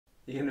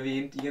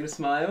You gonna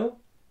smile?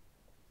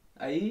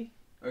 Are you?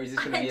 Or is this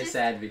gonna be a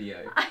sad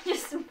video? I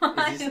just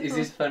smiled. Is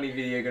this funny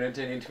video gonna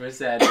turn into a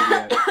sad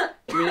video?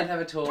 Do we need to have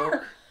a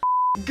talk?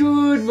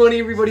 Good morning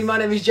everybody, my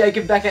name is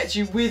Jacob, back at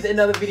you with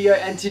another video,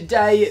 and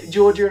today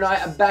Georgia and I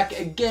are back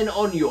again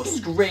on your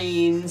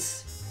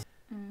screens.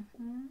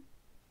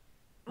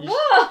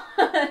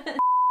 What?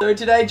 So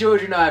today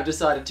Georgia and I have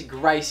decided to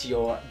grace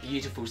your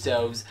beautiful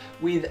selves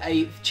with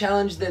a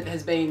challenge that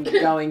has been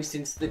going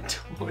since the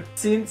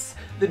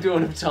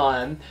dawn of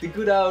time. The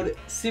good old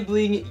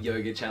sibling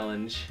yoga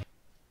challenge.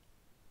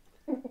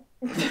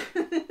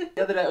 The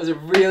other day it was a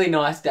really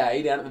nice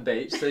day down at the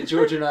beach, so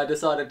Georgia and I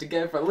decided to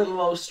go for a little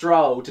old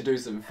stroll to do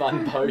some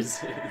fun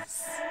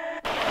poses.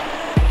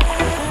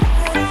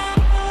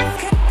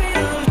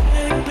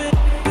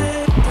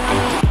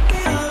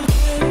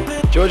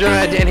 Georgia and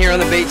I are down here on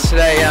the beach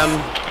today,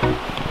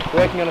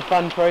 working on a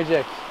fun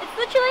project. It's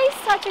literally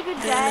such a good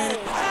day.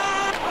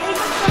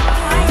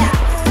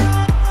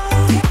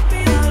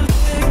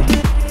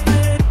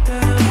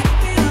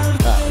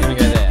 Right, we're gonna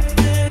go there.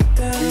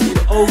 We did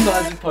all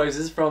kinds of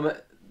poses from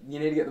it. You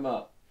need to get them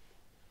up.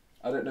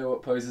 I don't know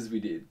what poses we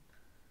did.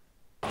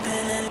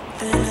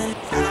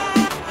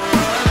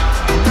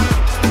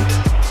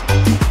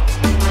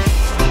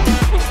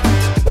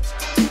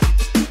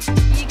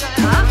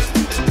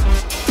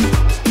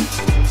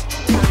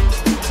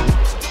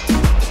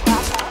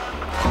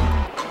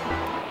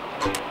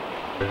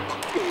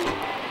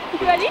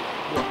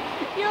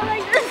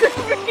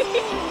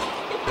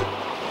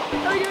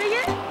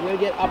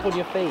 Get up on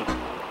your feet.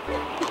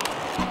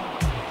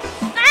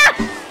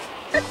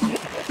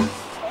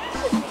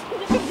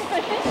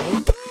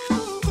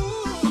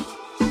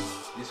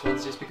 This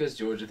one's just because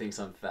Georgia thinks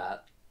I'm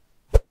fat.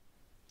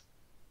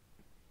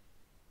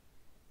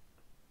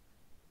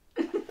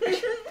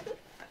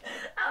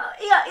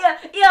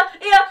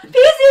 Yeah,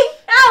 piercing!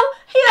 Ow!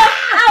 Here!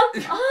 Ow!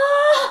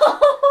 Oh!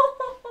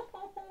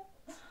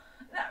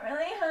 That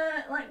really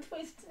hurt, like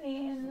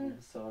twisting.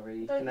 I'm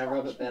sorry. Can I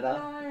rub it better?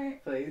 No.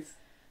 Please?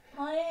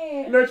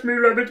 Why? Let me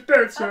rub it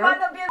better. I might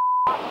not be a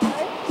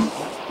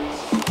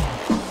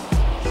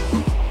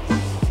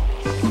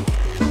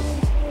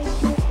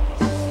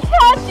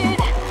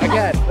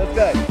Okay, let's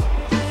go.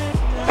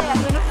 I'm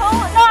gonna fall.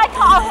 No, I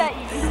can't. I'll hurt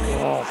you.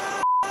 Oh.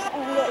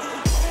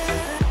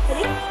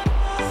 Ready?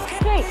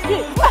 3, 2,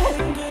 1.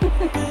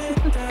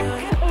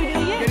 Are we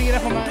doing it? You're gonna get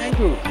up on my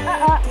ankle.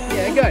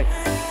 Yeah, go.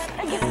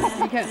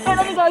 You can. No,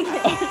 let me go again.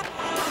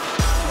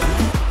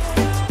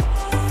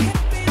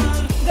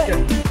 Go.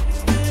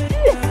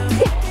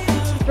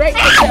 Straighten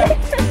yourself.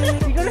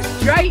 You gotta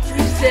straighten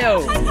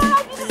yourself. I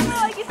didn't feel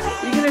like it's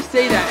You're gonna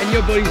see that, and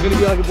your body's gonna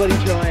be like a bloody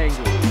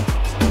triangle.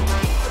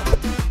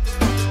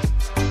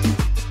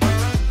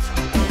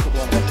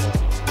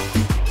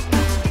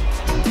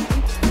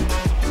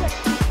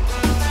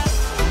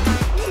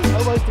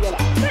 Elbows together.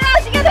 Put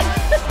it together.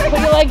 Put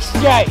your legs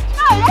straight.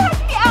 No, they have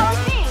to be out on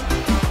me.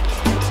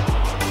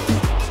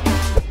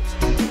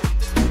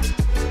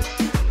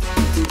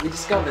 We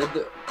discovered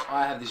that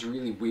I have this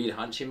really weird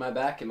hunch in my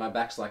back, and my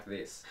back's like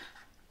this.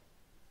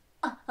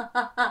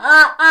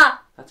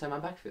 That's how my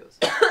back feels.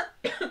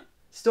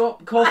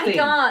 Stop coughing.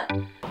 I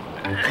can't.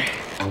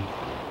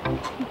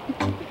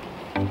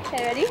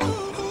 Okay, ready?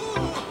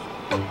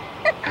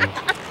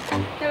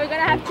 So we're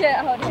gonna have to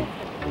hold hands.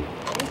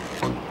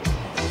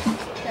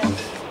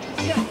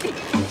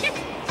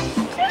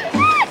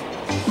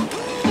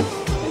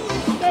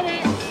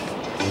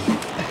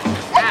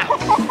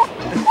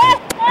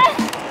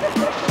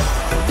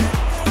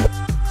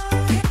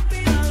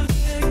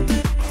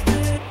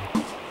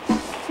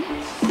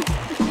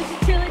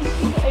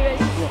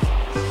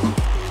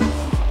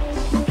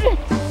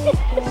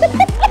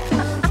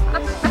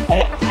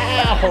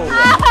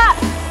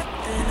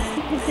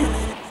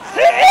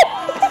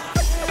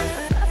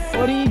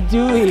 What are you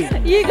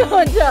doing? You go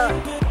on top.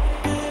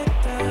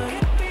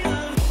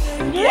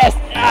 Yes!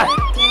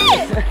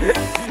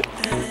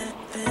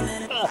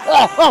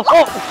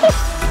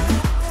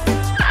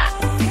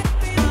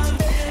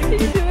 Did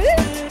you do it?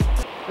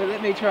 But let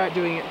me try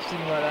doing it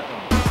sitting like that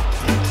one.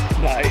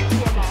 No.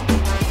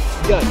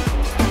 Go.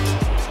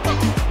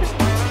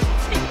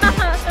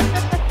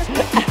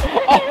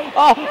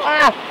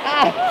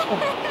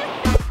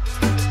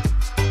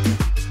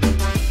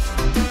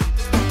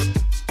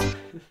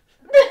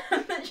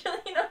 I'm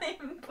literally not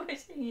even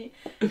pushing you.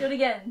 Do it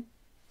again.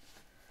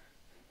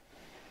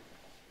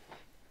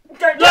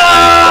 Don't do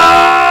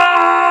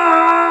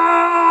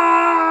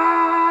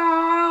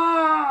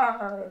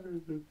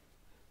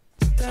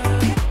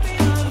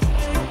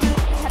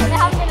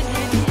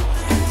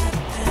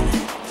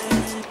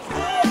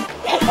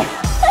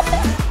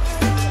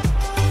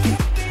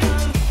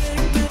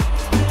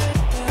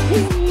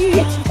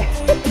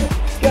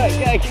Go.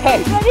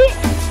 Ready?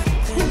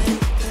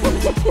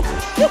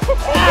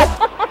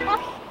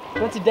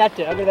 Let's adapt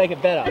it. I'm gonna make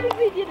it better. I think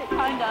we did it, kinda.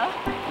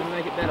 I'm gonna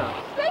make it better.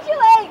 Stretch your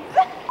legs!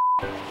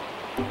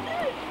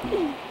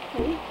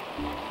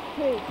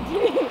 3,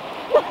 2,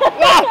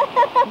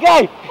 Go!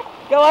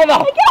 Go over! I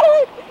got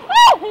it!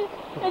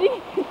 Ready?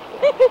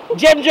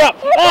 Gem drop!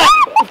 Ah!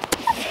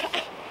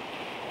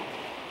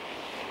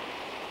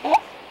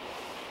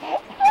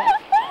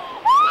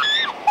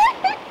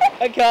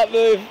 I can't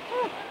move.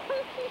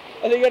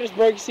 I think I just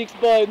broke 6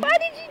 bones. Why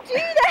did you do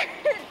that?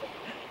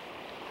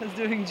 I was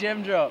doing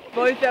gem drop.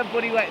 Both our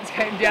body weights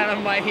came down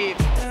on my hip.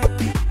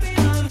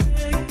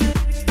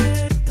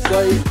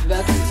 So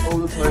that's all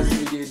the poses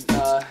we did.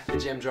 The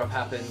gem drop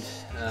happened.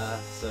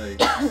 So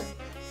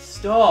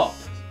stop.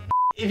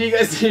 If you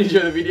guys did enjoy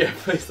the video,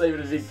 please leave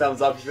it a big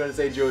thumbs up. If you want to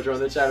see Georgia on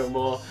the channel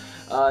more,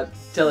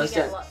 tell us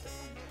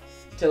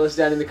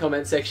down in the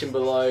comment section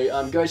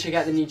below. Go check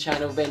out the new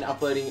channel. I've been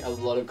uploading a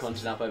lot of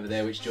content up over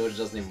there, which Georgia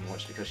doesn't even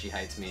watch because she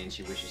hates me and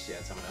she wishes she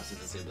had someone else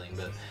as a sibling.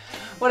 But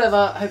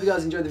whatever. Hope you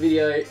guys enjoyed the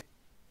video.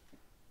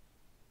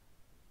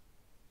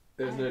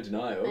 There was no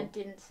denial. I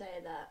didn't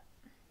say that.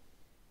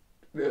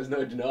 There was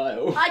no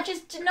denial. I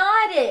just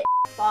denied it.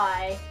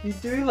 Bye. You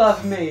do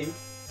love me.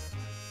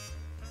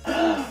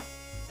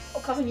 I'll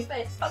cover your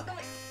face. I'll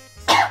cover.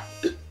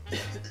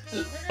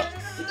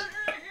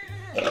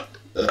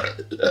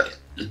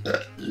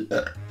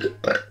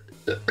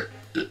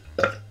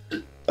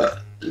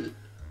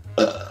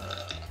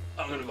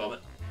 I'm gonna vomit.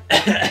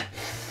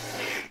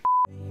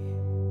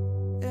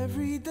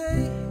 Every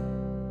day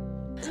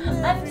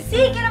I'm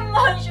sick and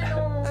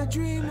emotional. I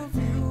dream of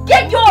you.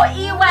 Get your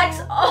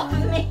earwax off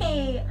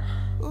me.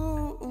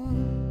 Ooh,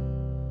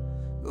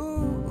 ooh,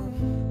 ooh,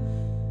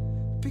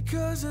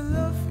 because I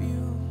love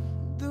you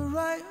the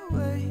right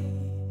way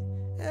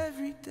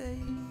every day.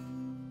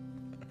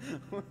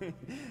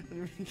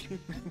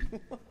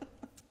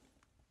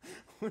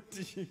 What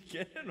did you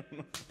get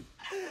on?